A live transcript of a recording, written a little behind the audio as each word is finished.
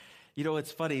You know,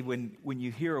 it's funny when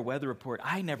you hear a weather report,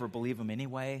 I never believe them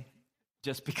anyway,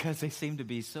 just because they seem to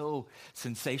be so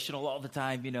sensational all the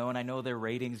time, you know, and I know their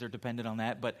ratings are dependent on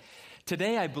that. But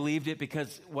today I believed it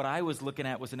because what I was looking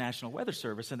at was the National Weather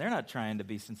Service, and they're not trying to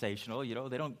be sensational, you know,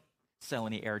 they don't sell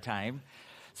any airtime.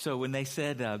 So when they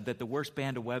said that the worst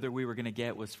band of weather we were going to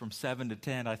get was from 7 to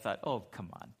 10, I thought, oh,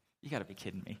 come on, you got to be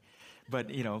kidding me.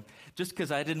 But, you know, just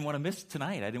because I didn't want to miss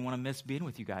tonight. I didn't want to miss being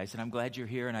with you guys. And I'm glad you're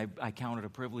here, and I count it a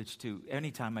privilege to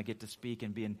anytime I get to speak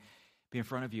and be in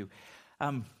front of you.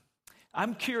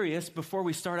 I'm curious, before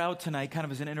we start out tonight, kind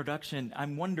of as an introduction,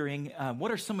 I'm wondering,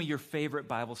 what are some of your favorite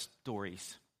Bible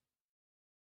stories?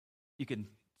 You can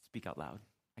speak out loud.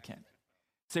 I can't.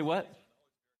 Say what?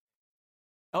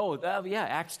 Oh, yeah,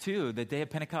 Acts 2, the day of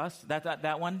Pentecost.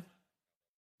 That one?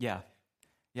 Yeah,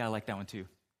 I like that one too.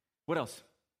 What else?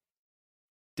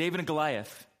 David and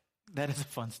Goliath. That is a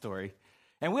fun story.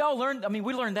 And we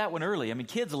learned that one early. I mean,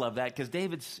 kids love that because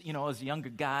David's, you know, as a younger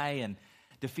guy and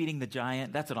defeating the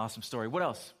giant. That's an awesome story. What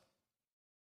else?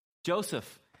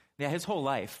 Joseph. Yeah, his whole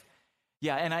life.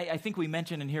 Yeah, and I think we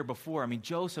mentioned in here before, I mean,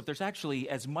 Joseph, there's actually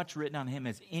as much written on him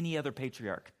as any other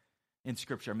patriarch in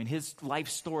Scripture. I mean, his life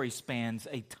story spans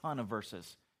a ton of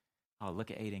verses. Oh,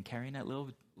 look at Aiden carrying that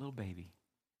little baby.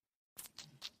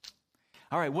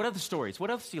 All right, what other stories?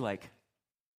 What else do you like?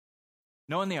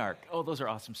 Noah and the Ark. Oh, those are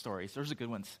awesome stories. Those are good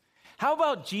ones. How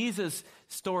about Jesus'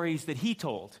 stories that he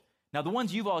told? Now, the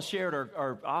ones you've all shared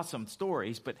are awesome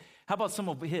stories, but how about some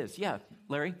of his? Yeah,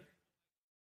 Larry?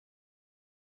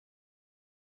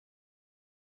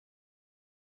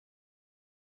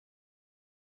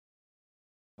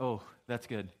 Oh, that's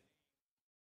good.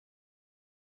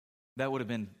 That would have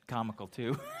been comical,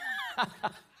 too.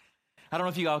 I don't know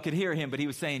if you all could hear him, but he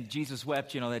was saying Jesus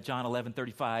wept, you know, that John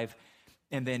 11:35.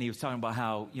 And then he was talking about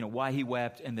how, you know, why he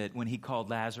wept, and that when he called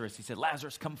Lazarus, he said,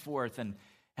 Lazarus, come forth, and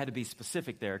had to be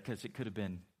specific there because it could have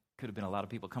been a lot of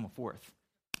people coming forth.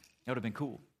 That would have been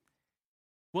cool.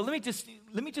 Well, let me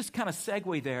just kind of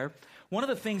segue there. One of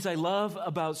the things I love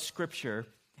about Scripture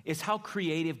is how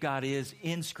creative God is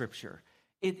in Scripture.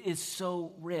 It is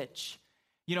so rich.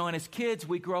 You know, and as kids,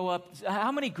 we grow up.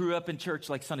 How many grew up in church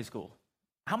like Sunday school?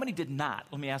 How many did not?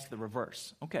 Let me ask the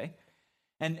reverse. Okay.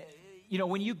 And you know,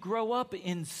 when you grow up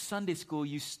in Sunday school,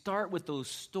 you start with those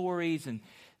stories and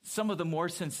some of the more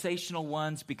sensational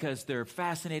ones because they're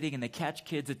fascinating and they catch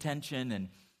kids' attention. And,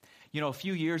 you know, a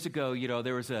few years ago, you know,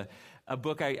 there was a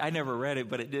book, I never read it,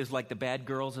 but it is like the Bad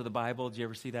Girls of the Bible. Did you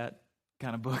ever see that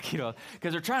kind of book? You know,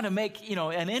 because they're trying to make, you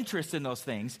know, an interest in those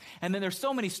things. And then there's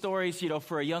so many stories, you know,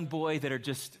 for a young boy that are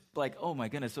just like, oh my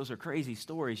goodness, those are crazy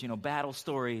stories, you know, battle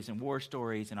stories and war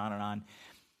stories and on and on.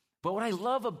 But what I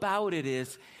love about it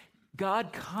is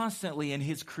God constantly in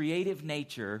his creative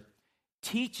nature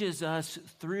teaches us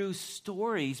through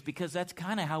stories because that's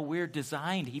kind of how we're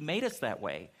designed. He made us that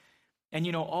way. And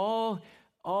you know,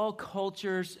 all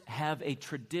cultures have a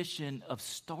tradition of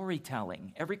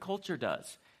storytelling. Every culture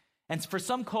does. And for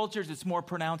some cultures, it's more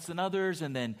pronounced than others.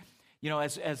 And then, you know,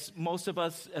 as most of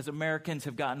us as Americans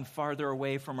have gotten farther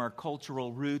away from our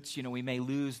cultural roots, you know, we may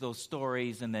lose those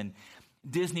stories. And then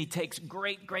Disney takes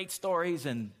great stories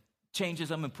and changes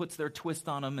them and puts their twist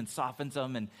on them and softens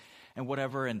them and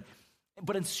whatever.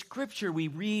 But in Scripture, we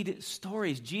read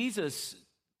stories. Jesus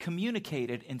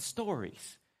communicated in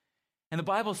stories. And the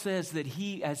Bible says that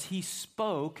as he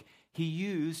spoke, he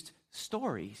used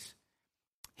stories.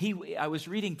 I was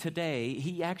reading today,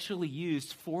 he actually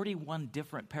used 41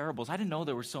 different parables. I didn't know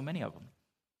there were so many of them.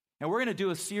 And we're going to do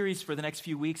a series for the next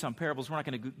few weeks on parables. We're not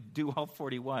going to do all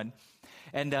 41.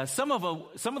 And some of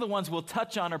the ones we'll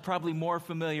touch on are probably more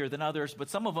familiar than others, but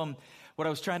some of them, what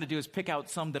I was trying to do is pick out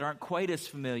some that aren't quite as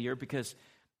familiar because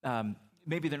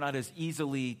maybe they're not as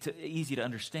easy to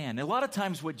understand. And a lot of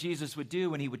times what Jesus would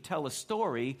do when he would tell a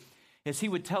story is he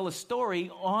would tell a story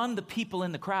on the people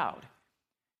in the crowd.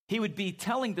 He would be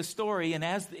telling the story, and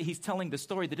as he's telling the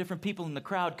story, the different people in the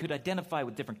crowd could identify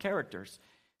with different characters.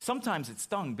 Sometimes it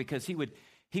stung because he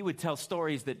would tell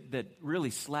stories that really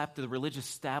slapped the religious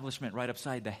establishment right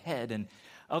upside the head. And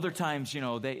other times, you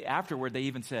know, they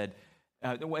even said,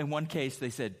 in one case,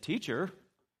 they said, "Teacher,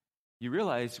 we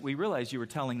realize you were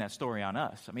telling that story on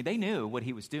us." I mean, they knew what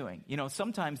he was doing. You know,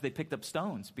 sometimes they picked up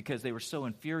stones because they were so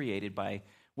infuriated by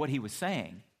what he was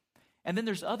saying. And then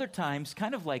there's other times,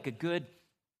 kind of like a good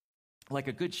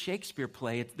Shakespeare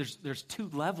play, there's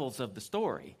two levels of the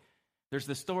story. There's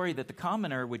the story that the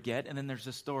commoner would get, and then there's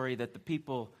the story that the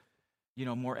people, you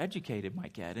know, more educated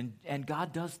might get. And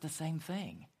God does the same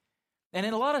thing. And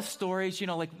in a lot of stories, you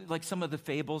know, like some of the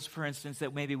fables, for instance,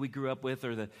 that maybe we grew up with,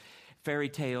 or the fairy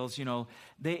tales,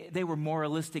 they were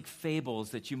moralistic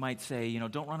fables that you might say,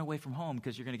 don't run away from home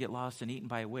because you're going to get lost and eaten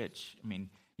by a witch. I mean,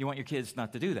 you want your kids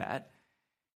not to do that.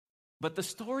 But the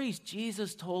stories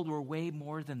Jesus told were way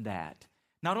more than that.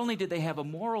 Not only did they have a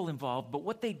moral involved, but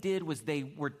what they did was they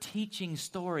were teaching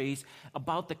stories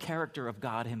about the character of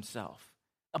God himself,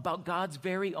 about God's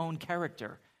very own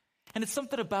character. And it's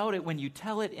something about it when you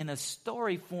tell it in a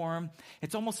story form,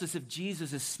 it's almost as if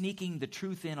Jesus is sneaking the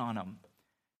truth in on them.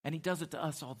 And he does it to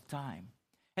us all the time.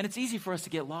 And it's easy for us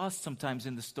to get lost sometimes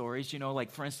in the stories.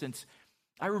 Like for instance,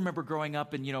 I remember growing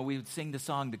up and, we would sing the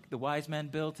song, the wise man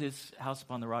built his house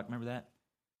upon the rock. Remember that?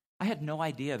 I had no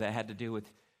idea that had to do with,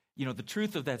 the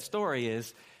truth of that story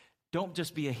is don't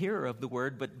just be a hearer of the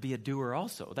word, but be a doer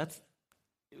also.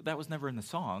 That was never in the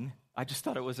song. I just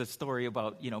thought it was a story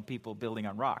about, people building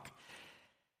on rock.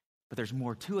 But there's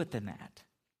more to it than that.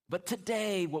 But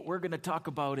today, what we're going to talk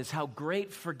about is how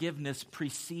great forgiveness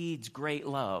precedes great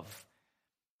love.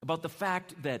 About the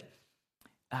fact that,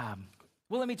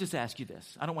 let me just ask you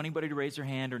this. I don't want anybody to raise their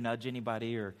hand or nudge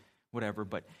anybody or whatever,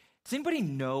 but does anybody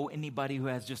know anybody who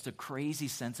has just a crazy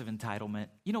sense of entitlement?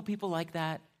 People like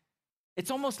that?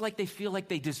 It's almost like they feel like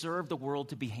they deserve the world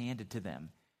to be handed to them.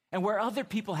 And where other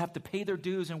people have to pay their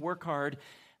dues and work hard,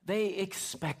 they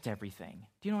expect everything.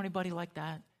 Do you know anybody like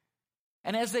that?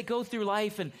 And as they go through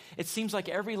life, and it seems like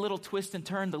every little twist and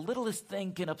turn, the littlest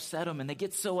thing can upset them, and they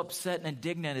get so upset and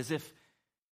indignant as if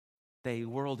the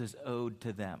world is owed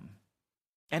to them.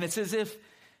 And it's as if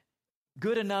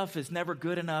good enough is never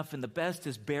good enough, and the best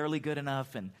is barely good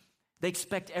enough, and they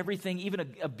expect everything,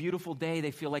 even a beautiful day,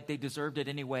 they feel like they deserved it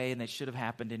anyway, and it should have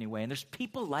happened anyway. And there's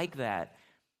people like that.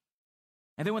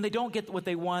 And then when they don't get what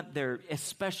they want, they're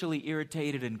especially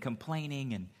irritated and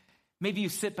complaining, and maybe you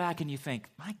sit back and you think,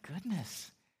 my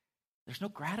goodness, there's no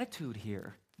gratitude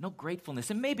here, no gratefulness.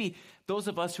 And maybe those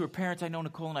of us who are parents, I know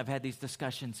Nicole and I've had these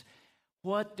discussions.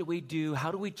 What do we do?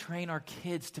 How do we train our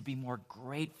kids to be more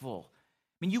grateful?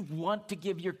 I mean, you want to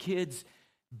give your kids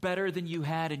better than you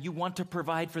had, and you want to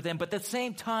provide for them, but at the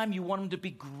same time, you want them to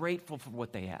be grateful for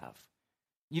what they have.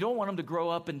 You don't want them to grow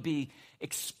up and be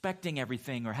expecting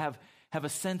everything or have a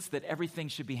sense that everything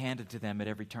should be handed to them at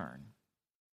every turn.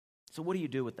 So what do you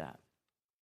do with that?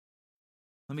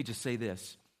 Let me just say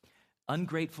this.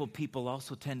 Ungrateful people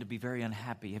also tend to be very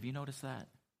unhappy. Have you noticed that?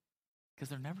 Because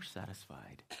they're never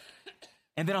satisfied.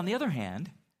 And then on the other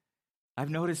hand, I've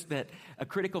noticed that a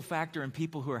critical factor in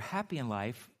people who are happy in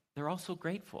life, they're also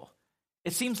grateful.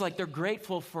 It seems like they're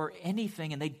grateful for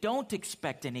anything and they don't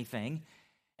expect anything.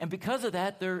 And because of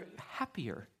that, they're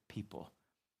happier people.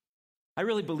 I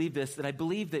really believe this, that I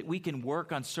believe that we can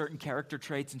work on certain character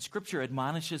traits, and Scripture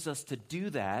admonishes us to do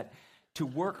that, to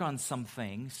work on some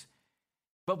things.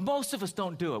 But most of us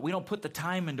don't do it. We don't put the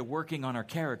time into working on our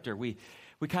character. We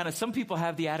some people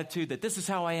have the attitude that this is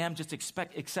how I am, just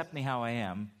accept me how I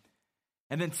am.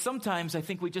 And then sometimes I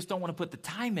think we just don't want to put the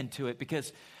time into it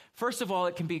because, first of all,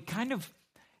 it can be kind of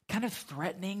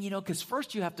threatening, because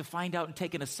first you have to find out and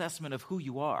take an assessment of who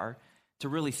you are to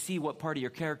really see what part of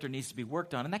your character needs to be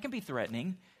worked on. And that can be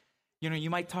threatening. You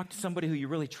might talk to somebody who you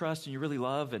really trust and you really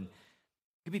love, and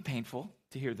it can be painful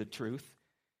to hear the truth,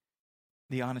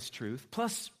 the honest truth.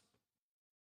 Plus,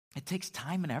 it takes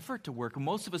time and effort to work. And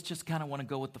most of us just kind of want to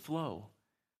go with the flow.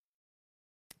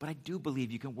 But I do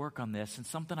believe you can work on this. And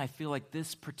something I feel like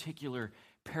this particular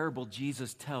parable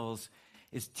Jesus tells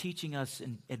is teaching us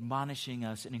and admonishing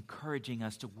us and encouraging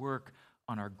us to work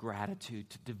on our gratitude,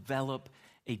 to develop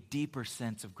a deeper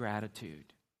sense of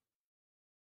gratitude.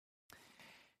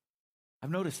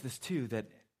 I've noticed this too, that,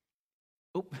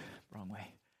 wrong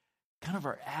way. Kind of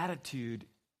our attitude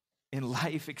in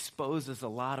life exposes a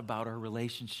lot about our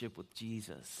relationship with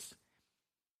Jesus.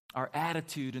 Our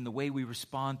attitude and the way we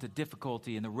respond to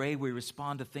difficulty and the way we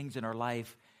respond to things in our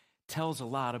life tells a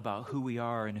lot about who we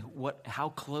are and how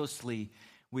closely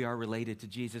we are related to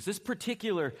Jesus. This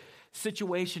particular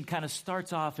situation kind of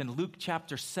starts off in Luke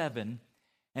chapter 7.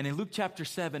 And in Luke chapter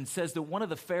 7 says that one of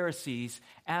the Pharisees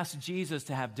asked Jesus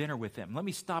to have dinner with him. Let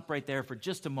me stop right there for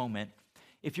just a moment.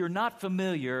 If you're not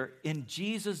familiar, in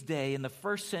Jesus' day, in the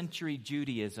first century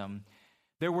Judaism,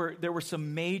 there were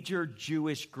some major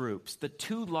Jewish groups. The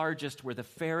two largest were the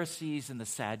Pharisees and the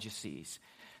Sadducees.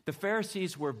 The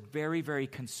Pharisees were very, very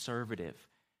conservative.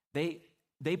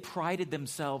 They prided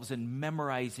themselves in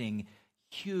memorizing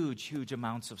huge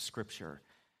amounts of Scripture.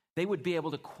 They would be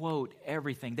able to quote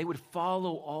everything. They would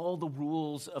follow all the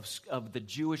rules of the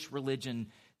Jewish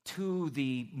religion to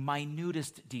the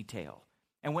minutest detail.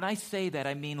 And when I say that,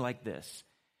 I mean like this.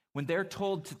 When they're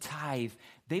told to tithe,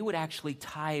 they would actually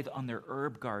tithe on their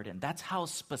herb garden. That's how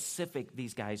specific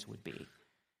these guys would be.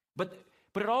 But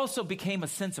But it also became a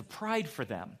sense of pride for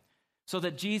them, so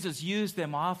that Jesus used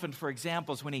them often for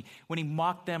examples when he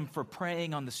mocked them for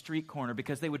praying on the street corner,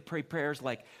 because they would pray prayers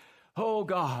like, "Oh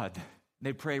God."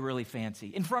 They'd pray really fancy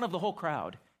in front of the whole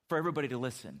crowd for everybody to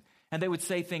listen. And they would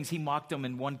say things. He mocked them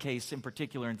in one case in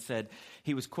particular and said,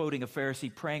 he was quoting a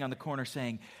Pharisee praying on the corner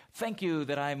saying, "Thank you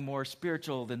that I'm more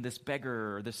spiritual than this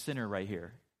beggar or this sinner right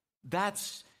here."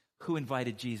 That's who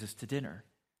invited Jesus to dinner.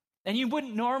 And you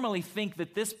wouldn't normally think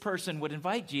that this person would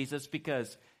invite Jesus,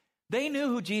 because they knew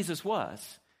who Jesus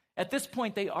was. At this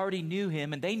point, they already knew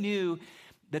him, and they knew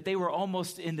that they were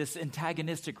almost in this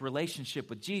antagonistic relationship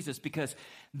with Jesus, because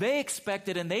they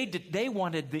expected and they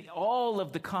wanted all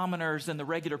of the commoners and the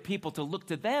regular people to look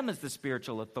to them as the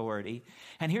spiritual authority.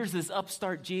 And here's this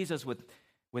upstart Jesus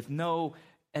with no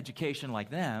education like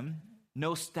them,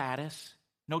 no status,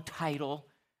 no title,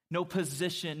 no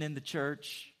position in the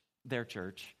church, their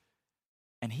church.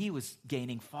 And he was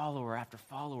gaining follower after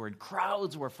follower, and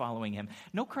crowds were following him.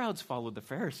 No crowds followed the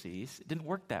Pharisees. It didn't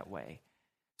work that way.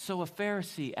 So a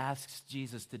Pharisee asks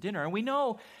Jesus to dinner. And we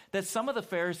know that some of the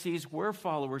Pharisees were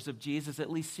followers of Jesus, at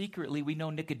least secretly. We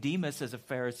know Nicodemus, as a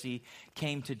Pharisee,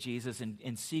 came to Jesus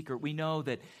in secret. We know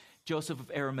that Joseph of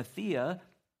Arimathea,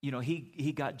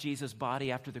 he got Jesus'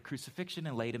 body after the crucifixion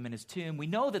and laid him in his tomb. We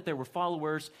know that there were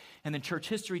followers, and then church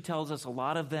history tells us a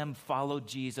lot of them followed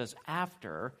Jesus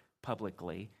after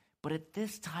publicly. But at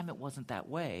this time, it wasn't that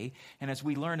way. And as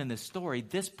we learn in this story,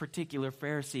 this particular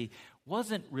Pharisee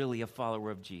wasn't really a follower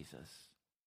of Jesus.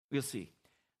 We'll see.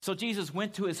 So Jesus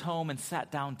went to his home and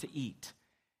sat down to eat.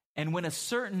 And when a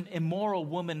certain immoral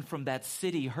woman from that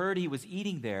city heard he was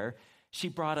eating there, she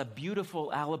brought a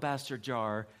beautiful alabaster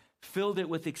jar, filled it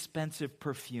with expensive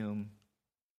perfume.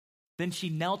 Then she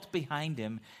knelt behind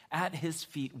him at his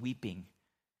feet weeping.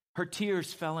 Her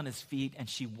tears fell on his feet, and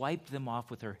she wiped them off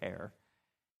with her hair.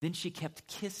 Then she kept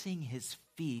kissing his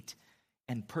feet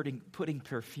and putting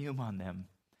perfume on them.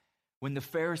 When the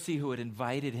Pharisee who had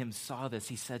invited him saw this,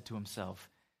 he said to himself,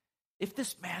 "If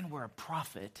this man were a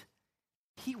prophet,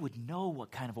 he would know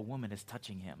what kind of a woman is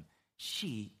touching him.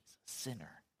 She's a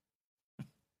sinner."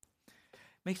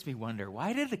 Makes me wonder,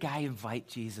 why did the guy invite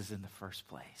Jesus in the first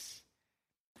place?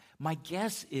 My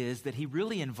guess is that he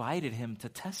really invited him to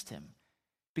test him.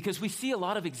 Because we see a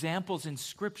lot of examples in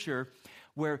Scripture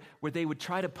where they would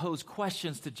try to pose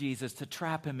questions to Jesus to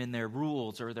trap him in their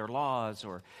rules or their laws,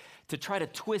 or to try to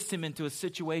twist him into a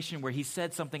situation where he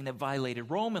said something that violated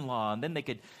Roman law, and then they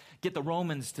could get the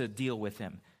Romans to deal with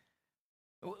him.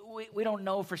 We don't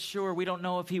know for sure. We don't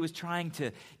know if he was trying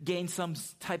to gain some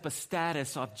type of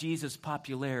status off Jesus'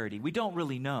 popularity. We don't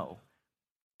really know.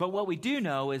 But what we do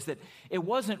know is that it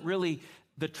wasn't really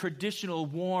the traditional,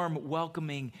 warm,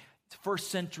 welcoming, first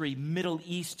century Middle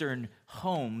Eastern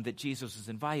home that Jesus was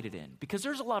invited in, because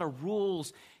there's a lot of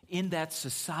rules in that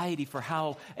society for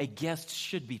how a guest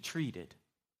should be treated.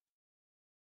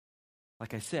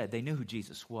 Like I said, they knew who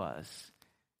Jesus was,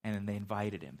 and then they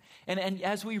invited him. And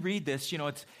as we read this,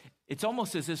 it's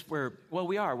almost as if we're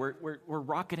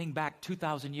rocketing back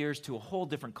 2,000 years to a whole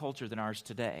different culture than ours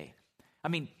today. I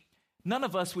mean, none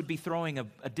of us would be throwing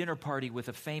a dinner party with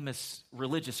a famous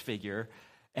religious figure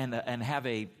and have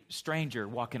a stranger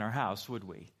walk in our house, would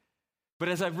we? But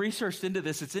as I've researched into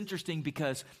this, it's interesting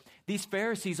because these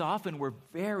Pharisees often were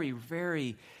very,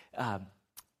 very,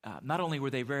 not only were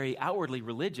they very outwardly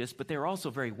religious, but they were also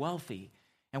very wealthy.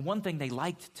 And one thing they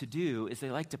liked to do is they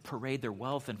liked to parade their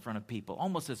wealth in front of people,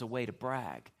 almost as a way to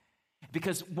brag.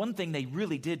 Because one thing they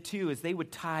really did too is they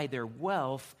would tie their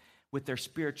wealth with their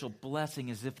spiritual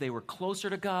blessing. As if they were closer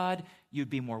to God, you'd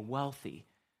be more wealthy.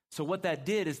 So what that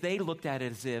did is they looked at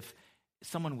it as if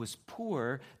someone was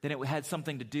poor, then it had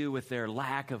something to do with their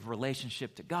lack of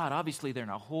relationship to God. Obviously, they're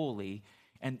not holy,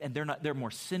 and they're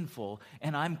more sinful,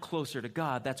 and I'm closer to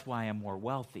God, that's why I'm more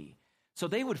wealthy. So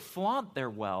they would flaunt their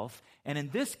wealth, and in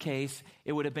this case,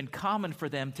 it would have been common for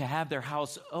them to have their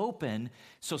house open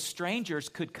so strangers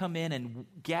could come in and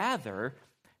gather.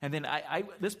 And then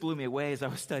this blew me away as I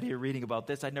was studying and reading about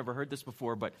this. I'd never heard this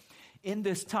before, but in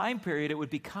this time period, it would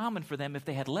be common for them, if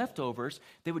they had leftovers,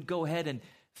 they would go ahead and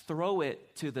throw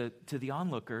it to the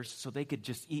onlookers so they could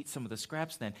just eat some of the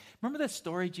scraps then. Remember that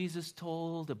story Jesus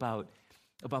told about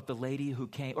the lady who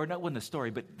came, or not wasn't the story,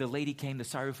 but the lady came, the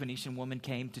Syrophoenician woman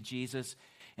came to Jesus,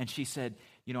 and she said,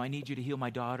 I need you to heal my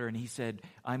daughter. And he said,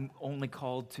 I'm only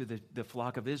called to the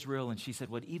flock of Israel. And she said,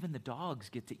 well, even the dogs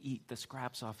get to eat the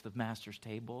scraps off the master's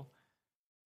table.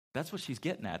 That's what she's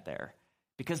getting at there.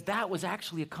 Because that was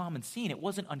actually a common scene. It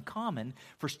wasn't uncommon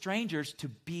for strangers to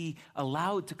be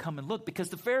allowed to come and look, because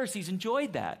the Pharisees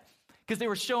enjoyed that. Because they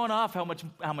were showing off how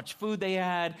much food they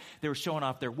had. They were showing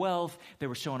off their wealth. They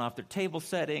were showing off their table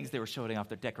settings. They were showing off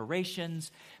their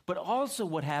decorations. But also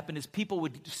what happened is people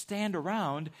would stand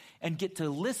around and get to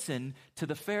listen to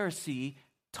the Pharisee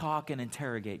talk and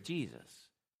interrogate Jesus.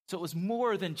 So it was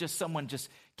more than just someone just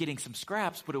getting some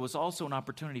scraps, but it was also an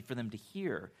opportunity for them to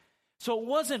hear. So it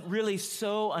wasn't really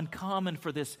so uncommon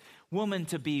for this woman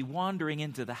to be wandering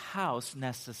into the house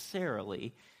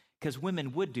necessarily, because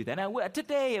women would do that. Now,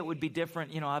 today it would be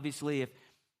different, obviously, if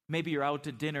maybe you're out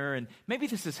to dinner, and maybe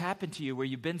this has happened to you where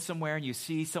you've been somewhere and you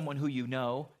see someone who you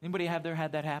know. Anybody have there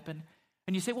had that happen?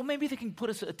 And you say, well, maybe they can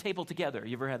put us a table together.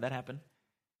 You ever had that happen?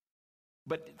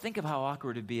 But think of how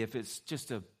awkward it'd be if it's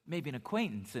just maybe an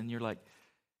acquaintance, and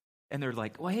they're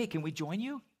like, well, hey, can we join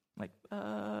you? Like,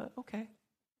 okay.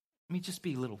 I mean, just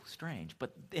be a little strange.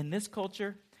 But in this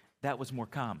culture, that was more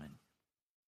common.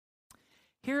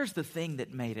 Here's the thing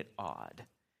that made it odd.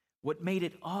 What made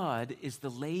it odd is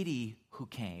the lady who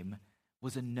came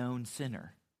was a known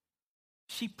sinner.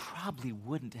 She probably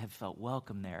wouldn't have felt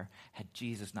welcome there had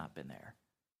Jesus not been there.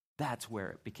 That's where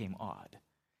it became odd.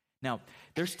 Now,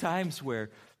 there's times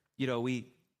where, we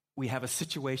have a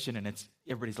situation and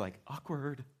everybody's like,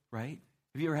 awkward, right?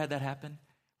 Have you ever had that happen?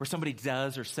 Where somebody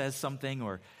does or says something,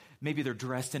 or maybe they're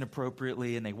dressed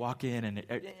inappropriately and they walk in,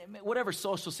 and whatever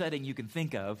social setting you can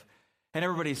think of, and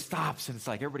everybody stops, and it's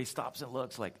like everybody stops and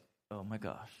looks like, oh my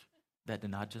gosh, that did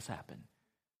not just happen.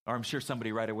 Or I'm sure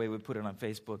somebody right away would put it on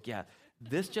Facebook, yeah,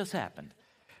 this just happened.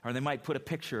 Or they might put a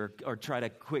picture or try to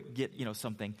quick get,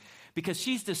 something. Because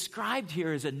she's described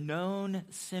here as a known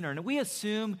sinner. And we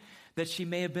assume that she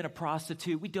may have been a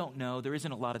prostitute. We don't know. There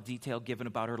isn't a lot of detail given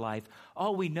about her life.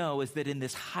 All we know is that in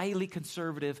this highly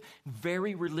conservative,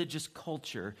 very religious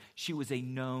culture, she was a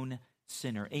known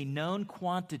sinner, a known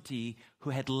quantity who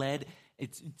had led,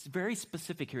 it's very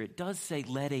specific here. It does say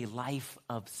led a life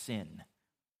of sin.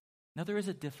 Now, there is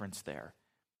a difference there.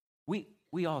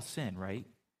 We all sin, right?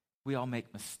 We all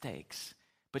make mistakes.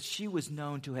 But she was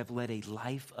known to have led a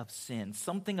life of sin.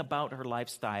 Something about her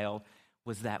lifestyle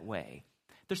was that way.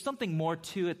 There's something more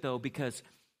to it, though, because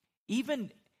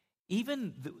even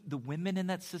the women in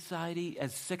that society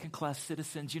as second-class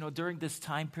citizens, during this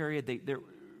time period,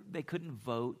 they couldn't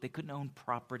vote. They couldn't own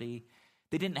property.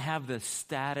 They didn't have the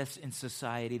status in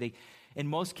society. In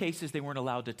most cases, they weren't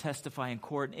allowed to testify in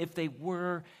court. And if they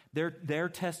were, their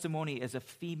testimony as a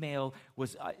female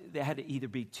was, they had to either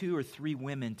be 2 or 3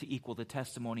 women to equal the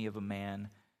testimony of a man.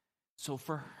 So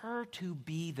for her to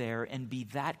be there and be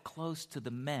that close to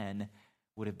the men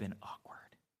would have been awkward.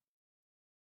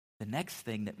 The next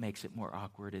thing that makes it more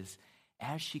awkward is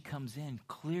as she comes in,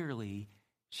 clearly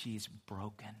she's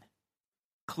broken.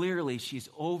 Clearly, she's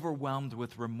overwhelmed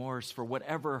with remorse for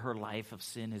whatever her life of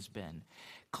sin has been.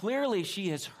 Clearly, she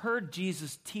has heard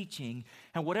Jesus' teaching,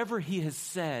 and whatever he has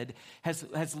said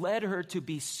has led her to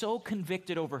be so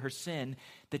convicted over her sin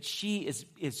that she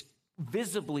is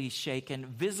visibly shaken,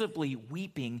 visibly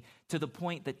weeping to the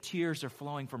point that tears are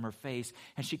flowing from her face.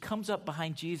 And she comes up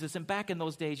behind Jesus. And back in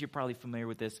those days, you're probably familiar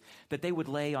with this, that they would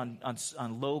lay on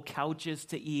low couches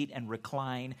to eat and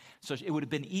recline. So it would have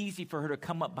been easy for her to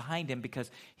come up behind him because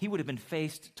he would have been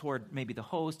faced toward maybe the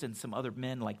host and some other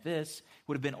men like this.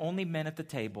 Would have been only men at the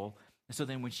table. And so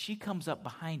then when she comes up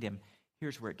behind him,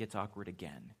 here's where it gets awkward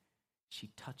again. She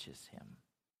touches him.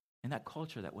 In that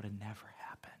culture, that would have never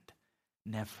happened.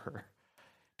 Never.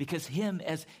 Because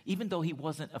even though he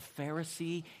wasn't a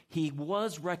Pharisee, he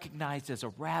was recognized as a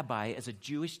rabbi, as a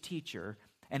Jewish teacher,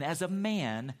 and as a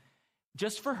man.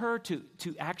 Just for her to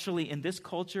actually, in this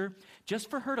culture,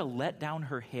 just for her to let down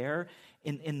her hair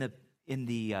in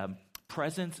the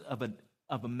presence of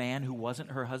a man who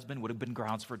wasn't her husband would have been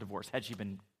grounds for divorce had she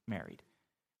been married.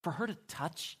 For her to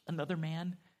touch another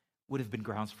man would have been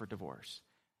grounds for divorce.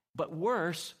 But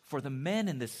worse, for the men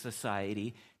in this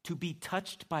society to be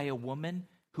touched by a woman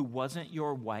who wasn't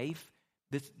your wife,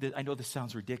 I know this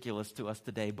sounds ridiculous to us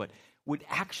today, but would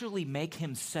actually make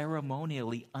him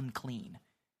ceremonially unclean.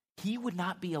 He would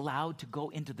not be allowed to go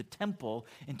into the temple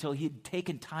until he had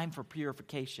taken time for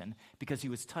purification because he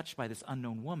was touched by this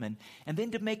unknown woman. And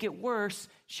then to make it worse,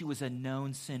 she was a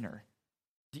known sinner.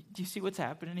 Do you see what's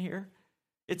happening here?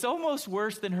 It's almost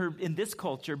worse than her in this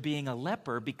culture being a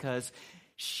leper because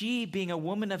she, being a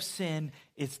woman of sin,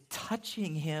 is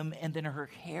touching him, and then her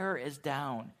hair is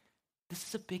down. This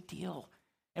is a big deal.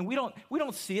 And we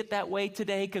don't see it that way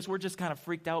today because we're just kind of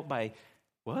freaked out by,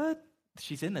 what?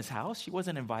 She's in this house? She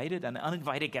wasn't invited? An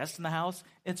uninvited guest in the house?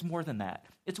 It's more than that.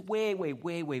 It's way, way,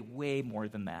 way, way, way more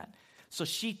than that. So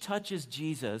she touches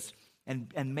Jesus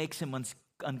and makes him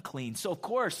unclean. So, of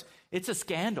course, it's a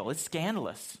scandal. It's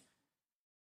scandalous.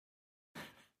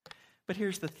 But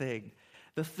here's the thing.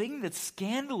 The thing that's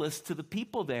scandalous to the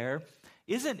people there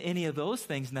isn't any of those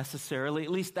things necessarily.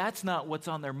 At least that's not what's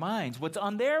on their minds. What's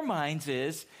on their minds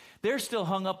is they're still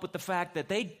hung up with the fact that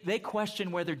they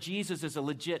question whether Jesus is a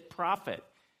legit prophet.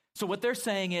 So what they're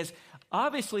saying is,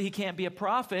 obviously he can't be a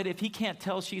prophet if he can't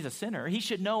tell she's a sinner. He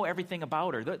should know everything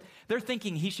about her. They're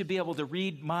thinking he should be able to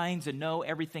read minds and know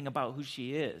everything about who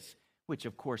she is, which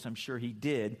of course I'm sure he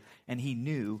did and he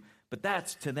knew. But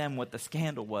that's to them what the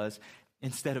scandal was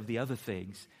instead of the other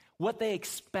things. What they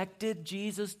expected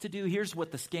Jesus to do, here's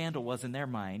what the scandal was in their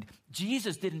mind.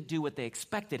 Jesus didn't do what they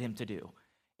expected him to do.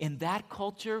 In that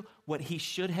culture, what he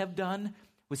should have done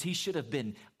was he should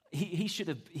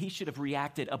have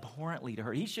reacted abhorrently to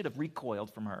her. He should have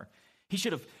recoiled from her. He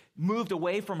should have moved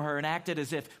away from her and acted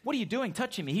as if, what are you doing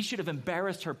touching me? He should have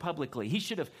embarrassed her publicly. He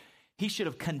should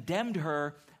have condemned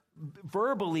her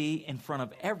verbally in front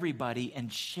of everybody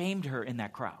and shamed her in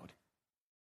that crowd.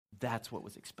 That's what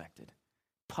was expected.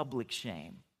 Public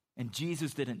shame. And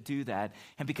Jesus didn't do that.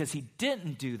 And because he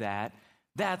didn't do that,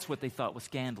 that's what they thought was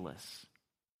scandalous.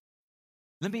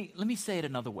 Let me say it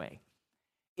another way.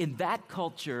 In that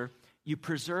culture, you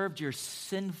preserved your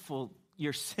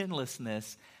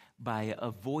sinlessness by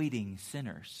avoiding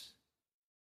sinners.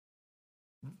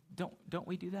 Don't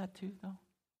we do that too, though?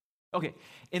 Okay,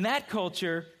 in that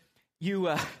culture, you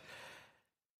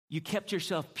kept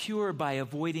yourself pure by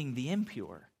avoiding the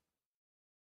impure.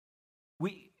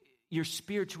 Your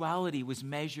spirituality was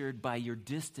measured by your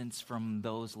distance from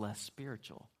those less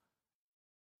spiritual.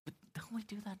 But don't we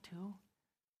do that too,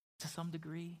 to some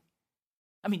degree?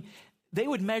 I mean, they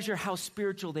would measure how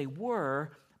spiritual they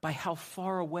were by how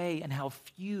far away and how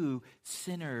few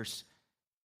sinners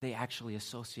they actually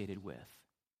associated with.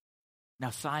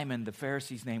 Now, Simon, the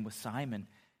Pharisee's name was Simon.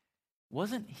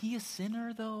 Wasn't he a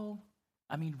sinner, though?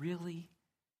 I mean, really?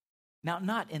 Now,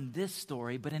 not in this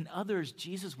story, but in others,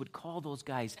 Jesus would call those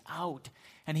guys out,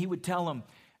 and he would tell them,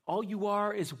 all you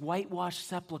are is whitewashed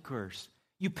sepulchres.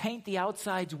 You paint the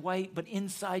outsides white, but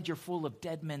inside you're full of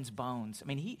dead men's bones. I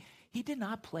mean, he did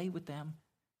not play with them.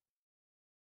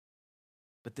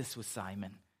 But this was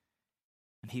Simon,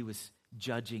 and he was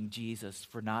judging Jesus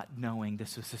for not knowing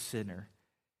this was a sinner.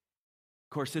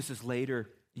 Of course, this is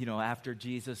later, after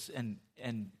Jesus and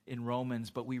in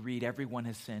Romans, but we read, everyone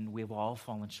has sinned. We have all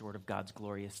fallen short of God's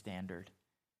glorious standard.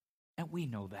 And we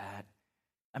know that.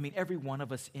 I mean, every one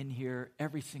of us in here,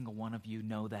 every single one of you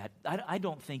know that. I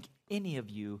don't think any of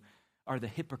you are the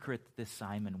hypocrite that this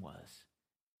Simon was.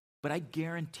 But I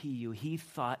guarantee you, he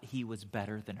thought he was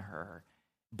better than her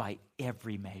by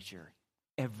every measure,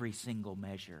 every single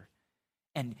measure.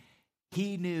 And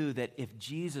he knew that if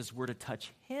Jesus were to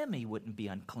touch him, he wouldn't be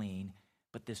unclean.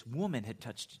 But this woman had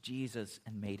touched Jesus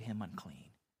and made him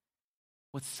unclean.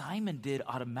 What Simon did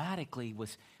automatically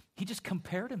was he just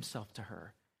compared himself to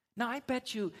her. Now, I'll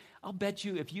bet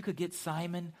you if you could get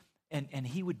Simon and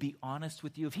he would be honest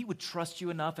with you, if he would trust you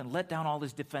enough and let down all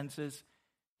his defenses,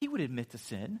 he would admit to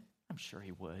sin. I'm sure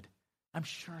he would. I'm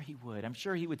sure he would. I'm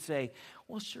sure he would say,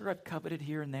 well, sure, I've coveted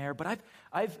here and there, but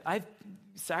I've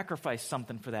sacrificed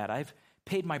something for that. I've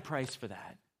paid my price for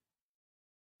that.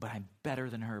 But I'm better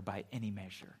than her by any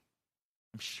measure.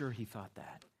 I'm sure he thought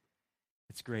that.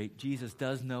 It's great. Jesus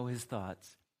does know his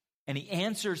thoughts, and he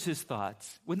answers his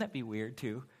thoughts. Wouldn't that be weird,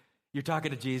 too? You're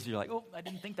talking to Jesus, you're like, oh, I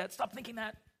didn't think that. Stop thinking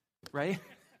that, right?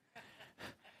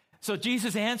 So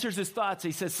Jesus answers his thoughts.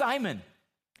 He says, Simon,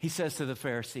 he says to the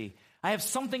Pharisee, I have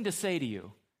something to say to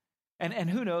you.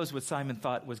 And who knows what Simon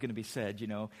thought was going to be said,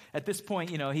 At this point,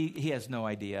 he has no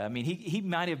idea. I mean, he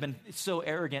might have been so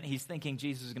arrogant, he's thinking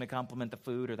Jesus is going to compliment the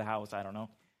food or the house, I don't know.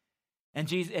 And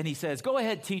he says, go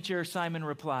ahead, teacher, Simon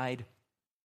replied.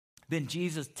 Then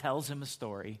Jesus tells him a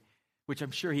story, which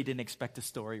I'm sure he didn't expect a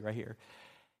story right here.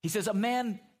 He says, a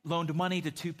man loaned money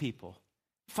to two people,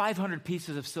 500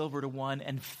 pieces of silver to one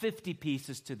and 50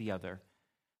 pieces to the other.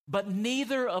 But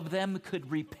neither of them could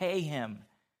repay him.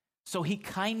 So he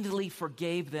kindly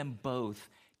forgave them both,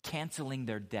 canceling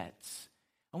their debts.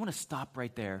 I want to stop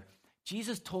right there.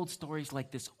 Jesus told stories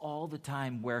like this all the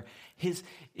time where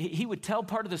he would tell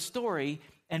part of the story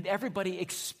and everybody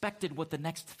expected what the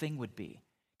next thing would be.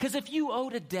 Because if you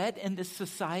owed a debt in this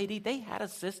society, they had a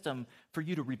system for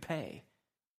you to repay.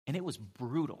 And it was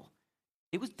brutal.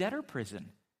 It was debtor prison.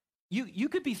 You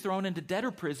could be thrown into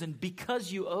debtor prison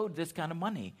because you owed this kind of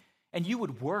money. And you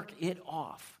would work it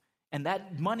off. And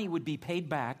that money would be paid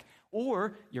back,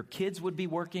 or your kids would be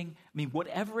working. I mean,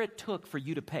 whatever it took for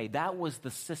you to pay, that was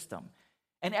the system.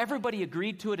 And everybody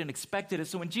agreed to it and expected it.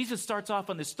 So when Jesus starts off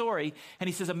on this story and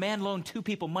he says, a man loaned two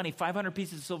people money, 500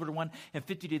 pieces of silver to one and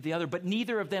 50 to the other, but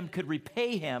neither of them could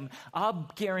repay him,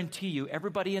 I'll guarantee you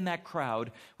everybody in that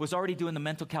crowd was already doing the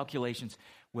mental calculations.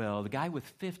 Well, the guy with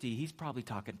 50, he's probably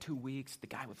talking 2 weeks. The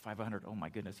guy with 500, oh my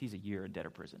goodness, he's a year in debtor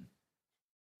prison.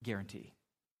 Guarantee.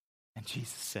 And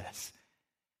Jesus says,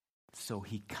 so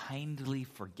he kindly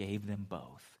forgave them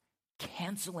both,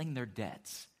 canceling their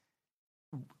debts.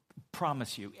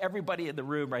 Promise you, everybody in the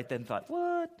room right then thought,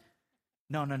 what?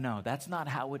 No, that's not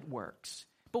how it works.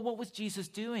 But what was Jesus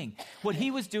doing? What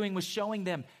he was doing was showing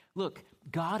them, look,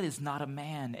 God is not a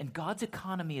man, and God's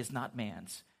economy is not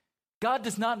man's. God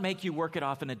does not make you work it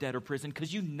off in a debtor prison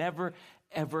because you never,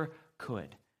 ever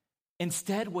could.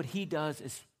 Instead, what he does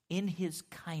is, in his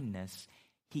kindness,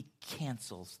 he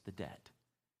cancels the debt.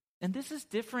 And this is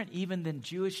different even than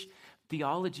Jewish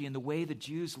theology and the way the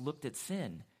Jews looked at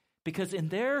sin. Because in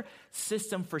their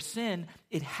system for sin,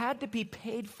 it had to be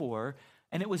paid for,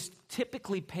 and it was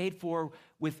typically paid for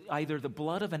with either the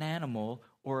blood of an animal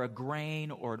or a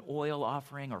grain or an oil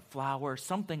offering or flour,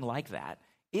 something like that.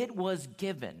 It was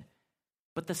given.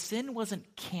 But the sin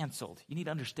wasn't canceled. You need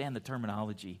to understand the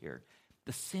terminology here.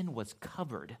 The sin was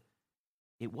covered.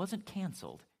 It wasn't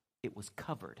canceled. It was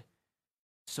covered.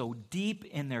 So deep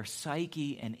in their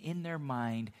psyche and in their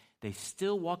mind, they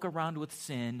still walk around with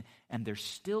sin and there's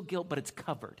still guilt, but it's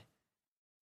covered.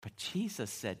 But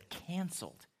Jesus said,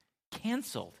 canceled.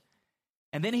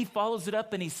 And then he follows it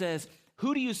up and he says,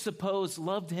 who do you suppose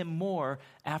loved him more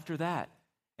after that?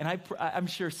 And I'm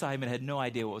sure Simon had no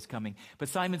idea what was coming. But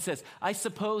Simon says, I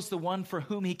suppose the one for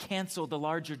whom he canceled the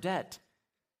larger debt.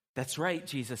 That's right,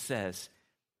 Jesus says.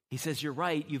 He says, you're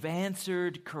right. You've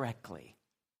answered correctly.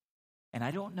 And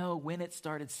I don't know when it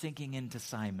started sinking into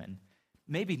Simon.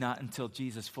 Maybe not until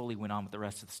Jesus fully went on with the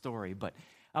rest of the story, but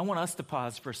I want us to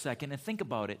pause for a second and think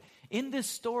about it. In this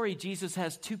story, Jesus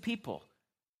has two people.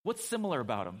 What's similar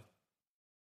about them?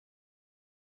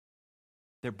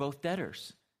 They're both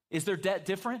debtors. Is their debt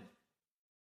different?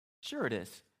 Sure it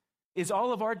is. Is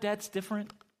all of our debts different?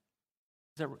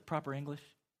 Is that proper English?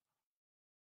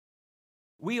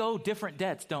 We owe different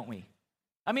debts, don't we?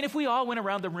 I mean, if we all went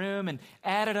around the room and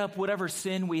added up whatever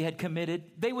sin we had committed,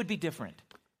 they would be different.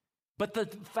 But the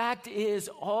fact is,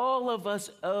 all of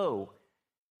us owe.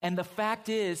 And the fact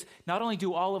is, not only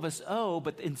do all of us owe,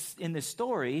 but in this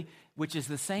story, which is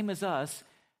the same as us,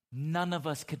 none of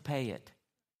us could pay it.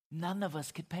 None of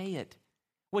us could pay it.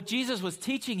 What Jesus was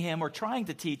teaching him or trying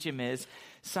to teach him is,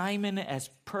 Simon, as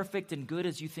perfect and good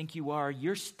as you think you are,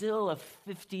 you're still a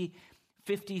 50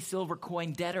 silver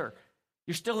coin debtor.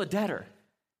 You're still a debtor.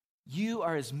 You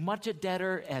are as much a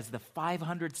debtor as the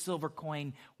 500 silver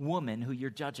coin woman who you're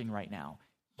judging right now.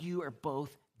 You are both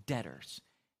debtors.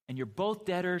 And you're both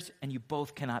debtors and you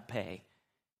both cannot pay.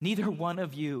 Neither one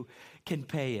of you can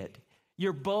pay it.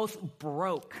 You're both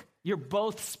broke. You're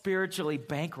both spiritually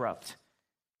bankrupt.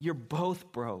 You're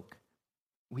both broke.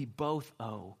 We both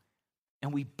owe.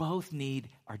 And we both need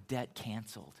our debt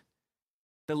canceled.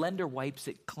 The lender wipes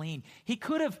it clean. He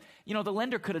could have, the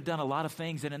lender could have done a lot of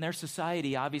things. And in their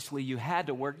society, obviously, you had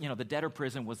to work. The debtor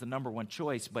prison was the number one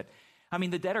choice. But,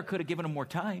 the debtor could have given him more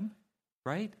time,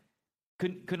 right?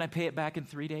 Couldn't I pay it back in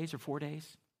 3 days or 4 days?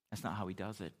 That's not how he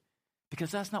does it.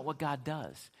 Because that's not what God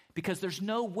does. Because there's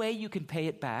no way you can pay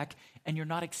it back, and you're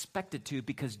not expected to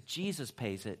because Jesus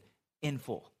pays it in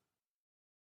full.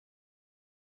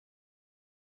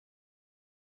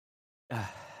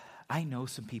 I know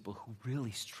some people who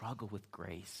really struggle with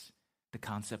grace, the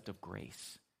concept of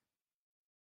grace.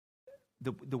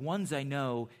 The ones I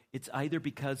know, it's either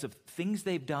because of things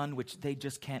they've done which they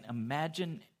just can't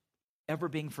imagine ever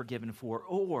being forgiven for,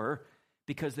 or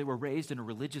because they were raised in a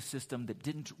religious system that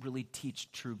didn't really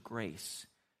teach true grace.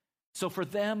 So for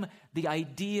them, the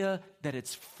idea that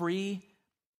it's free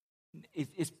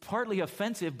is partly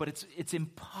offensive, but it's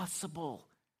impossible.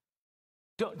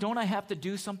 Don't I have to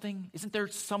do something? Isn't there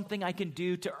something I can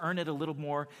do to earn it a little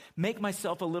more? Make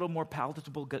myself a little more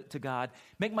palatable to God?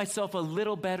 Make myself a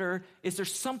little better? Is there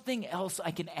something else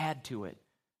I can add to it?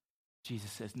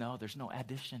 Jesus says, no, there's no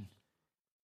addition.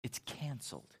 It's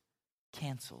canceled.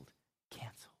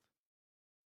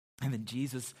 And then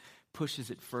Jesus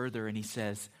pushes it further and he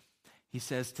says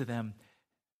to them,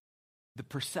 the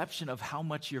perception of how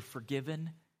much you're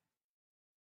forgiven,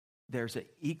 there's an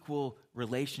equal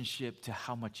relationship to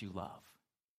how much you love.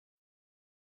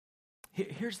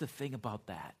 Here's the thing about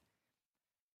that.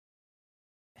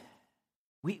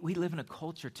 We live in a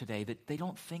culture today that they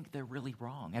don't think they're really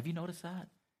wrong. Have you noticed that?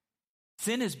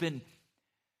 Sin has been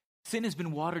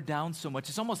watered down so much.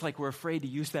 It's almost like we're afraid to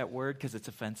use that word because it's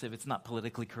offensive. It's not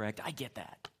politically correct. I get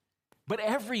that. But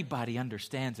everybody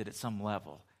understands it at some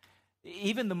level.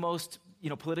 Even the most,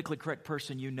 politically correct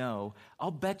person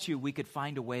I'll bet you we could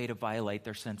find a way to violate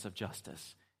their sense of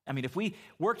justice. I mean, if we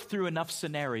worked through enough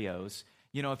scenarios,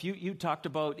 if you talked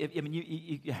about,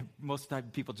 most of the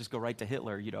time people just go right to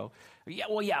Hitler,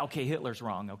 okay, Hitler's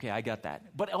wrong. Okay, I got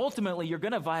that. But ultimately, you're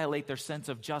going to violate their sense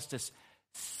of justice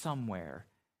somewhere.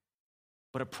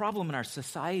 But a problem in our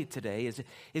society today is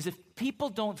if people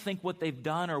don't think what they've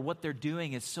done or what they're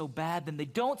doing is so bad, then they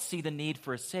don't see the need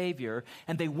for a Savior,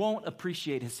 and they won't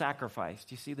appreciate his sacrifice.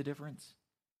 Do you see the difference?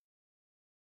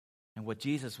 And what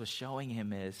Jesus was showing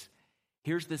him is,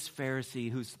 here's this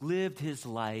Pharisee who's lived his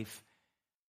life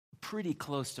pretty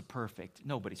close to perfect.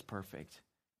 Nobody's perfect.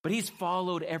 But he's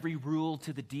followed every rule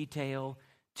to the detail,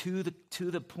 to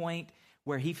the point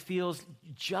where he feels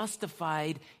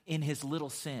justified in his little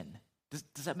sin.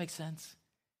 Does that make sense?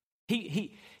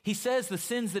 He says the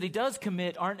sins that he does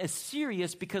commit aren't as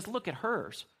serious because look at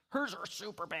hers. Hers are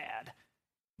super bad.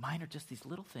 Mine are just these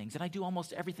little things, and I do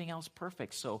almost everything else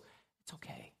perfect, so it's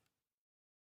okay.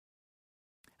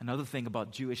 Another thing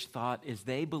about Jewish thought is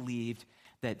they believed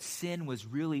that sin was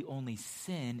really only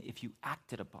sin if you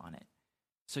acted upon it.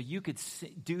 So you could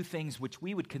do things which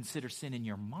we would consider sin in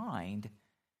your mind,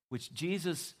 which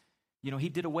Jesus, he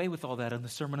did away with all that on the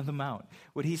Sermon on the Mount.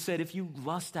 When he said, if you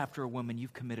lust after a woman,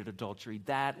 you've committed adultery.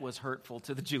 That was hurtful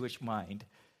to the Jewish mind.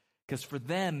 Because for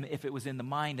them, if it was in the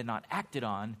mind and not acted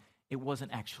on, it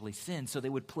wasn't actually sin. So they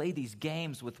would play these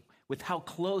games with how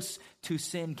close to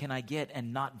sin can I get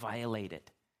and not violate it.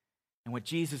 And what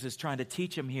Jesus is trying to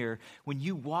teach him here, when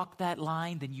you walk that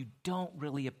line, then you don't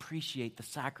really appreciate the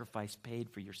sacrifice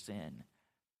paid for your sin.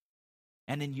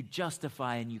 And then you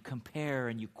justify and you compare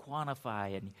and you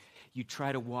quantify and you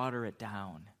try to water it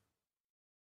down.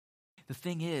 The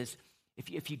thing is,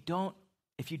 if you don't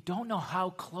know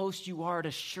how close you are to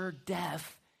sure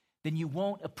death, then you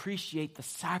won't appreciate the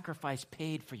sacrifice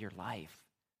paid for your life.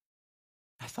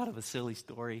 I thought of a silly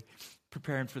story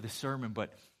preparing for the sermon,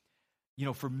 but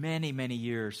for many, many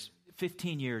years,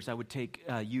 15 years, I would take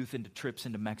youth into trips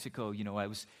into Mexico.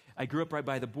 I grew up right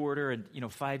by the border,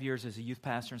 and 5 years as a youth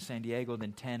pastor in San Diego,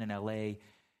 then 10 in LA.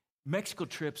 Mexico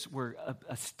trips were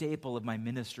a staple of my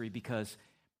ministry because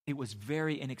it was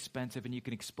very inexpensive, and you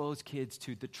can expose kids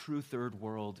to the true third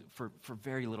world for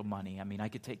very little money. I mean, I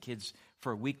could take kids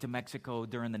for a week to Mexico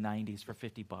during the 90s for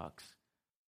 $50.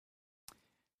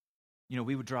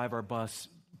 We would drive our bus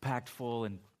packed full,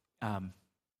 and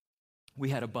we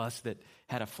had a bus that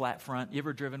had a flat front. You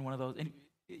ever driven one of those? Have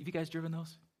you guys driven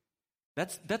those?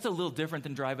 That's a little different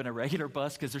than driving a regular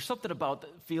bus because there's something about the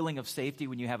feeling of safety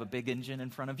when you have a big engine in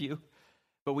front of you.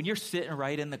 But when you're sitting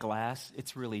right in the glass,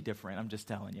 it's really different. I'm just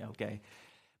telling you, okay?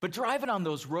 But driving on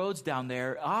those roads down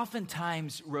there,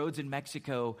 oftentimes roads in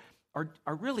Mexico are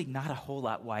really not a whole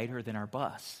lot wider than our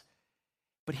bus.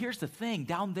 But here's the thing.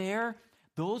 Down there,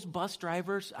 those bus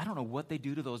drivers, I don't know what they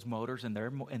do to those motors in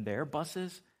their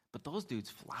buses, but those dudes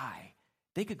fly.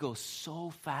 They could go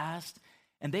so fast,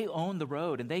 and they own the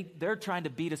road, and they're trying to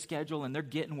beat a schedule, and they're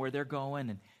getting where they're going.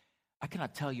 And I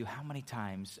cannot tell you how many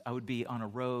times I would be on a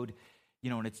road,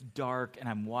 and it's dark, and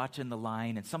I'm watching the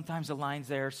line, and sometimes the line's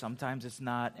there, sometimes it's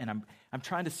not, and I'm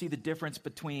trying to see the difference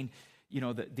between,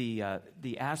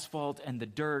 the asphalt and the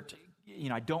dirt.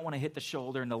 I don't want to hit the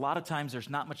shoulder, and a lot of times there's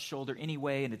not much shoulder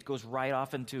anyway, and it goes right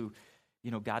off into,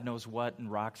 God knows what,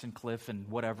 and rocks and cliff and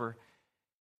whatever.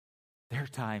 There are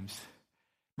times,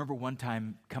 remember one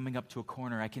time coming up to a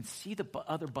corner, I can see the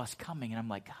other bus coming, and I'm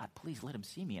like, God, please let him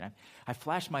see me. And I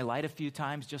flash my light a few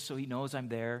times just so he knows I'm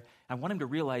there. I want him to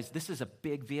realize this is a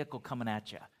big vehicle coming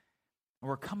at you. And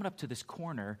we're coming up to this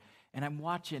corner, and I'm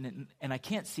watching, and I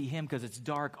can't see him because it's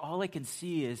dark. All I can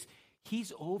see is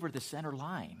he's over the center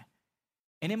line.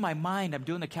 And in my mind, I'm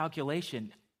doing the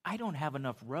calculation. I don't have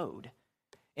enough road.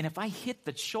 And if I hit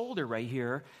the shoulder right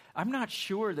here, I'm not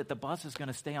sure that the bus is going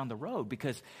to stay on the road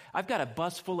because I've got a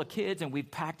bus full of kids and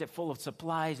we've packed it full of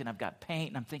supplies and I've got paint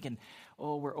and I'm thinking,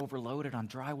 oh, we're overloaded on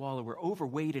drywall or we're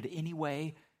overweighted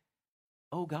anyway.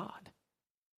 Oh, God,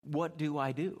 what do?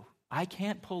 I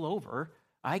can't pull over.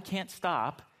 I can't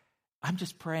stop. I'm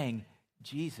just praying,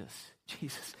 Jesus.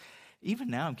 Even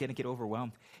now I'm going to get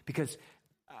overwhelmed because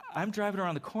I'm driving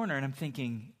around the corner and I'm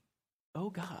thinking, oh,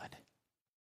 God.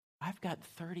 I've got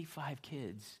 35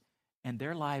 kids, and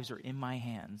their lives are in my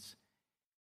hands,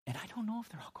 and I don't know if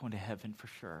they're all going to heaven for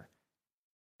sure.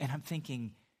 And I'm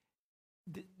thinking,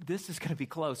 this is going to be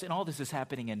close, and all this is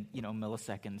happening in,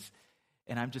 milliseconds,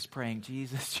 and I'm just praying,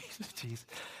 Jesus.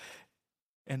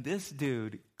 And this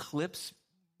dude clips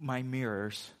my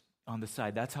mirrors on the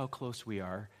side. That's how close we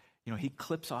are. he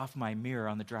clips off my mirror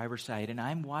on the driver's side, and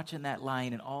I'm watching that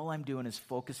line, and all I'm doing is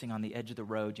focusing on the edge of the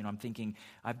road. I'm thinking,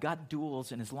 I've got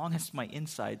duals, and as long as my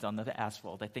inside's on the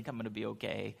asphalt, I think I'm going to be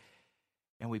okay.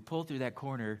 And we pull through that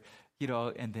corner,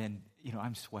 and then,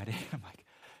 I'm sweating. I'm like,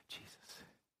 Jesus.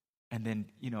 And then,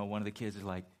 one of the kids is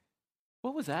like,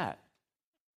 what was that?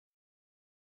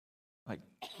 Like,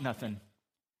 nothing.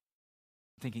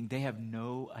 Thinking they have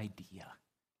no idea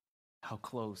how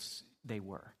close they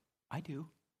were. I do.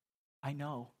 I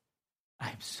know.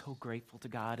 I'm so grateful to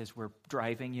God as we're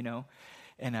driving,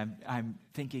 and I'm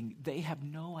thinking they have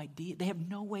no idea. They have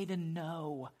no way to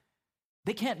know.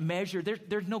 They can't measure.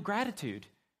 There's no gratitude,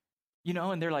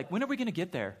 and they're like, when are we going to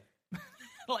get there?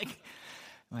 like,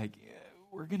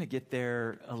 we're going to get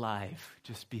there alive.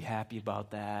 Just be happy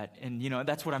about that. And,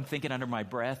 that's what I'm thinking under my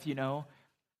breath,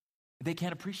 They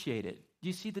can't appreciate it. Do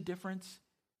you see the difference?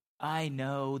 I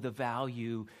know the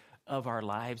value of our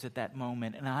lives at that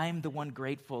moment, and I'm the one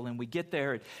grateful. And we get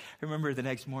there, and I remember the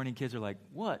next morning, kids are like,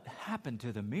 what happened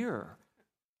to the mirror?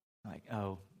 I'm like,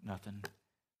 oh, nothing.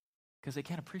 Because they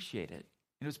can't appreciate it.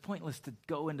 And it was pointless to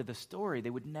go into the story.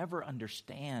 They would never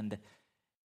understand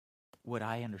what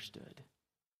I understood.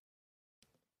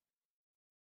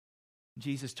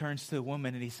 Jesus turns to the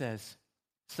woman and he says,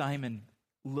 Simon,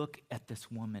 look at this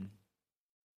woman.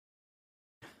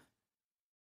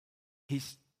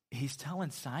 He's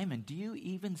telling Simon, do you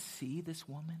even see this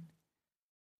woman?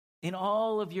 In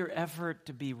all of your effort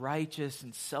to be righteous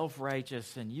and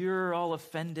self-righteous, and you're all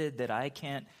offended that I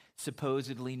can't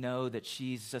supposedly know that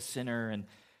she's a sinner, and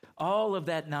all of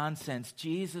that nonsense,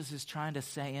 Jesus is trying to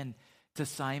say to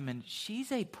Simon,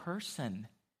 she's a person.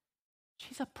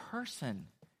 She's a person.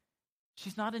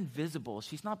 She's not invisible.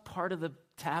 She's not part of the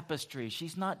tapestry.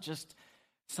 She's not just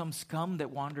some scum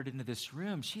that wandered into this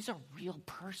room. She's a real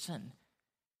person.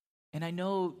 And I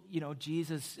know,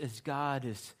 Jesus as God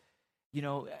is,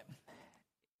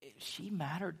 she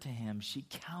mattered to him. She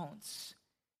counts.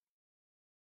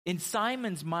 In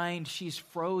Simon's mind, she's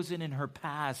frozen in her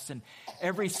past, and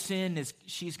every sin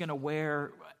she's going to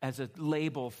wear as a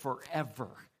label forever.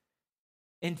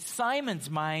 In Simon's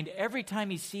mind, every time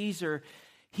he sees her,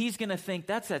 he's going to think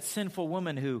that's that sinful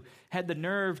woman who had the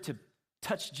nerve to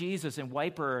touch Jesus and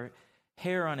wipe her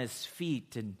hair on his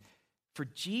feet. And for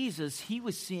Jesus, he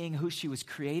was seeing who she was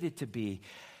created to be.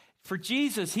 For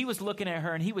Jesus, he was looking at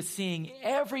her and he was seeing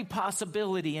every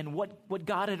possibility in what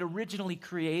God had originally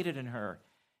created in her.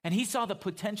 And he saw the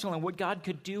potential in what God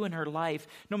could do in her life,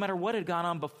 no matter what had gone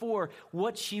on before,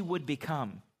 what she would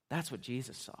become. That's what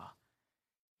Jesus saw.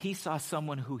 He saw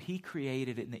someone who he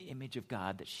created in the image of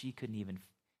God that she couldn't even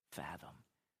fathom.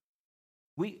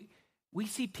 We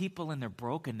see people in their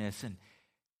brokenness and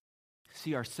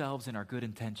see ourselves in our good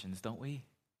intentions, don't we?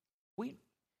 Anyway,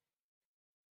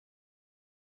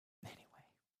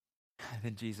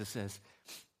 then Jesus says,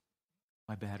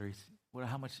 my batteries,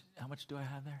 how much do I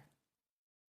have there?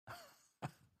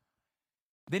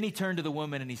 Then he turned to the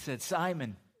woman and he said,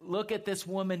 Simon, look at this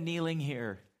woman kneeling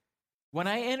here. When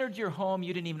I entered your home,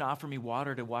 you didn't even offer me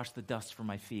water to wash the dust from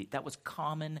my feet. That was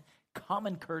common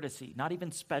courtesy, not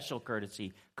even special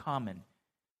courtesy, common.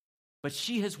 But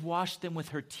she has washed them with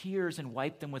her tears and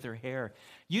wiped them with her hair.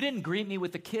 You didn't greet me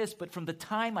with a kiss, but from the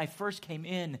time I first came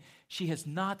in, she has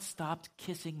not stopped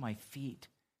kissing my feet.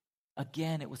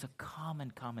 Again, it was a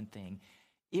common thing.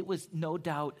 It was no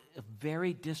doubt a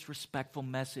very disrespectful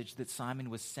message that Simon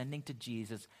was sending to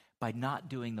Jesus by not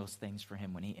doing those things for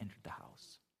him when he entered the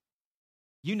house.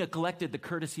 You neglected the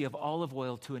courtesy of olive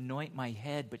oil to anoint my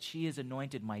head, but she has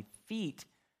anointed my feet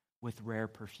with rare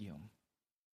perfume.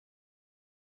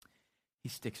 He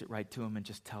sticks it right to him and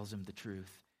just tells him the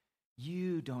truth.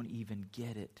 You don't even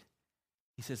get it.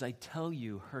 He says, I tell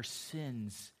you, her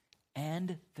sins,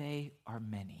 and they are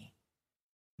many.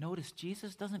 Notice,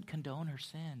 Jesus doesn't condone her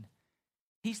sin.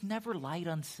 He's never light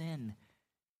on sin.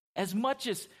 As much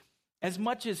as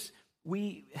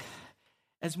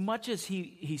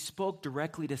he spoke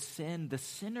directly to sin, the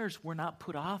sinners were not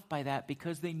put off by that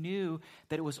because they knew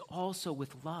that it was also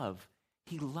with love.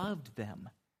 He loved them.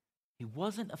 He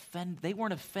wasn't offended. They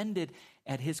weren't offended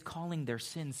at his calling their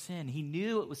sin sin. He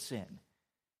knew it was sin.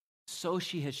 So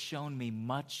she has shown me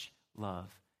much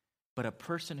love. But a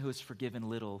person who is forgiven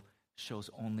little shows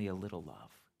only a little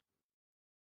love.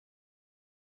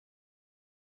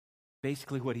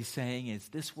 Basically what he's saying is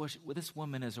this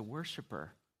woman is a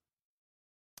worshiper.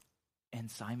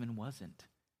 And Simon wasn't.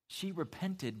 She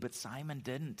repented, but Simon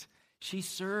didn't. She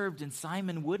served, and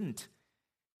Simon wouldn't.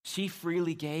 She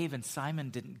freely gave, and Simon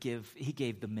didn't give. He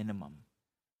gave the minimum.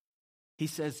 He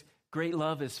says, great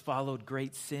love has followed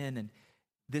great sin, and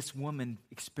this woman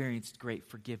experienced great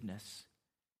forgiveness.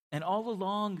 And all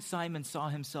along, Simon saw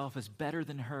himself as better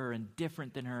than her and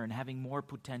different than her and having more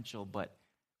potential, but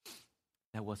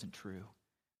that wasn't true.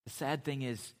 The sad thing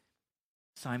is,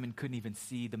 Simon couldn't even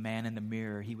see the man in the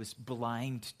mirror. He was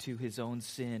blind to his own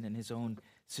sin and his own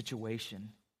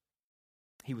situation.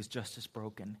 He was just as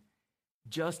broken,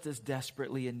 just as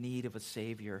desperately in need of a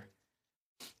Savior.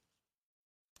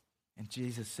 And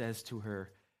Jesus says to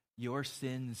her, "Your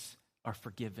sins are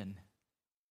forgiven."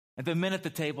 And the men at the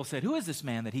table said, "Who is this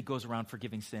man that he goes around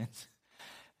forgiving sins?"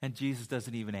 And Jesus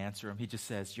doesn't even answer him. He just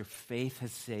says, "Your faith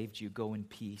has saved you. Go in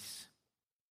peace.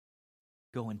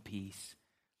 Go in peace."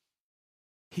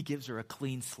 He gives her a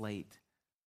clean slate.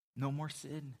 No more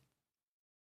sin.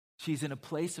 She's in a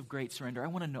place of great surrender. I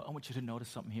want you to notice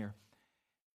something here.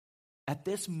 At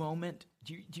this moment,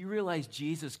 do you realize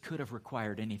Jesus could have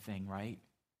required anything, right?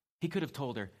 He could have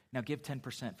told her, "Now give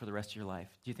 10% for the rest of your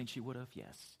life." Do you think she would have?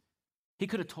 Yes. He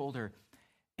could have told her,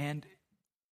 "And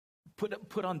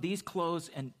put on these clothes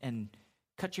and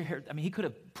cut your hair." I mean, he could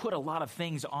have put a lot of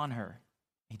things on her.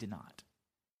 He did not.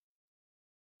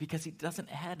 Because he doesn't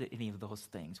add any of those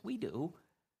things. We do.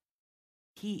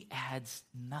 He adds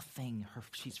nothing.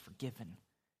 She's forgiven.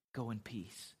 Go in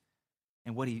peace.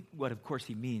 And what of course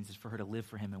he means is for her to live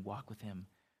for him and walk with him,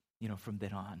 from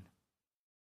then on.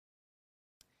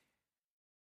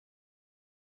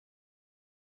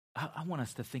 I want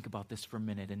us to think about this for a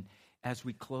minute. And as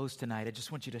we close tonight, I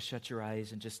just want you to shut your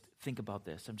eyes and just think about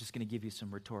this. I'm just going to give you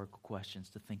some rhetorical questions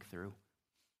to think through.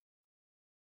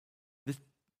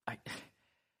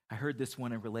 I heard this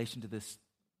one in relation to this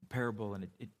parable, and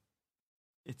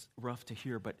it's rough to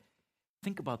hear, but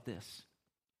think about this.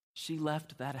 She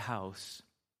left that house,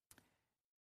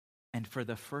 and for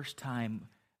the first time,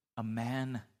 a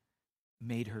man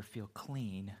made her feel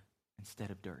clean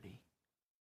instead of dirty.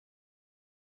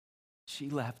 She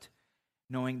left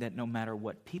knowing that no matter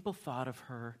what people thought of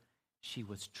her, she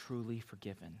was truly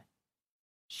forgiven.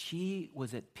 She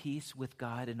was at peace with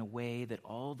God in a way that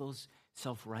all those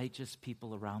self-righteous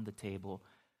people around the table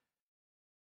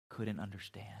couldn't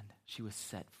understand. She was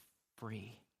set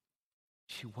free.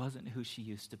 She wasn't who she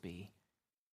used to be.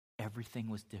 Everything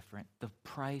was different. The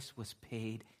price was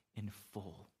paid in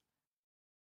full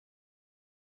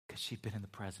because she'd been in the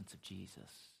presence of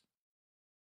Jesus.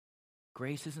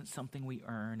 Grace isn't something we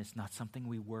earn. It's not something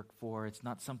we work for. It's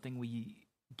not something we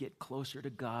get closer to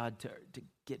God to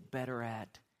get better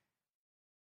at.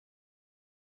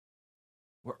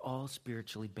 We're all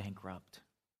spiritually bankrupt.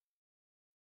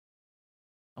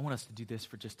 I want us to do this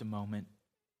for just a moment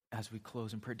as we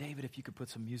close in prayer. David, if you could put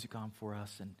some music on for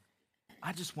us. And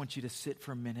I just want you to sit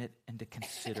for a minute and to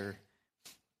consider,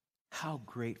 how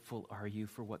grateful are you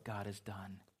for what God has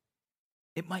done?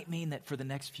 It might mean that for the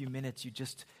next few minutes you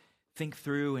just think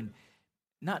through and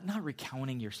not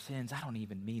recounting your sins. I don't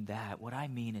even mean that. What I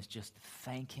mean is just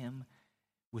thank him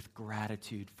with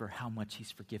gratitude for how much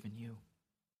he's forgiven you.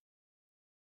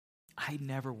 I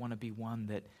never want to be one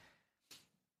that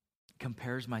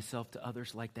compares myself to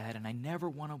others like that, and I never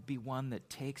want to be one that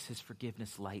takes his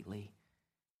forgiveness lightly.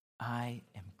 I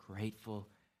am grateful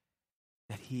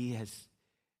that he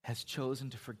has chosen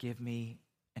to forgive me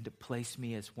and to place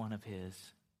me as one of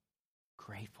his.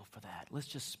 Grateful for that. Let's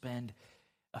just spend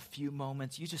a few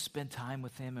moments. You just spend time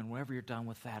with him, and whenever you're done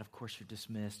with that, of course, you're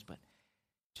dismissed, but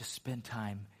just spend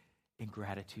time in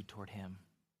gratitude toward him.